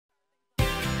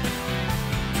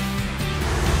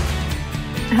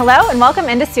Hello and welcome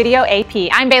into Studio AP.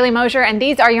 I'm Bailey Mosier and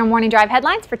these are your Morning Drive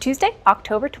headlines for Tuesday,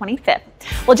 October 25th.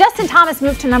 Well, Justin Thomas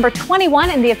moved to number 21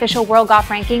 in the official World Golf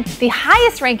ranking, the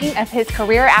highest ranking of his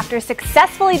career after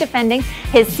successfully defending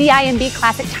his CIMB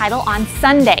Classic title on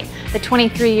Sunday. The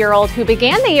 23-year-old, who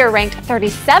began the year ranked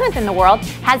 37th in the world,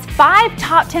 has 5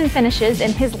 top 10 finishes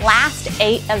in his last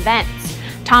 8 events.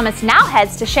 Thomas now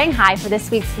heads to Shanghai for this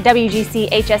week's WGC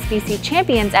HSBC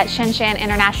Champions at Shenzhen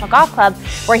International Golf Club,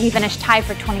 where he finished tied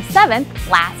for 27th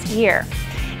last year.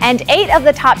 And 8 of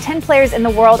the top 10 players in the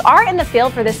world are in the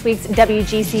field for this week's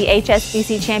WGC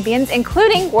HSBC Champions,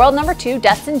 including world number 2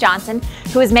 Dustin Johnson,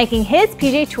 who is making his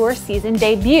PGA Tour season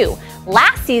debut.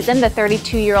 Last season, the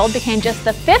 32-year-old became just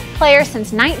the 5th player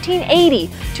since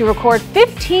 1980 to record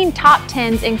 15 top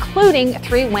 10s, including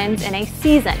 3 wins in a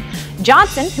season.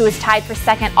 Johnson, who is tied for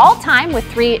second all-time with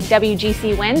 3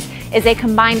 WGC wins, is a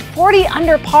combined 40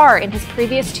 under par in his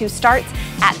previous 2 starts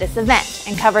at this event.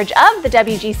 And coverage of the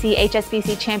WGC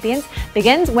HSBC Champions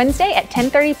begins Wednesday at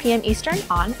 10:30 p.m. Eastern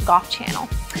on Golf Channel.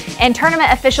 And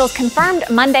tournament officials confirmed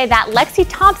Monday that Lexi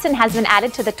Thompson has been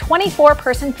added to the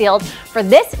 24-person field for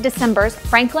this December's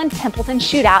Franklin Templeton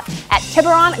Shootout at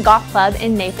Tiburon Golf Club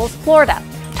in Naples, Florida.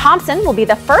 Thompson will be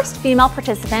the first female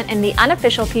participant in the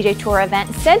unofficial PGA Tour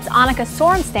event since Annika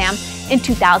Sorenstam in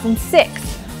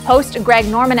 2006. Host Greg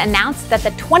Norman announced that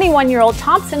the 21-year-old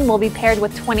Thompson will be paired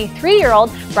with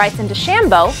 23-year-old Bryson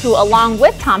DeChambeau, who, along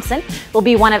with Thompson, will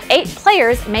be one of 8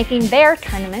 players making their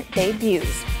tournament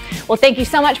debuts. Well, thank you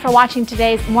so much for watching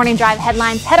today's Morning Drive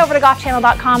headlines. Head over to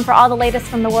golfchannel.com for all the latest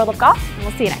from the world of golf, and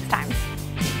we'll see you next time.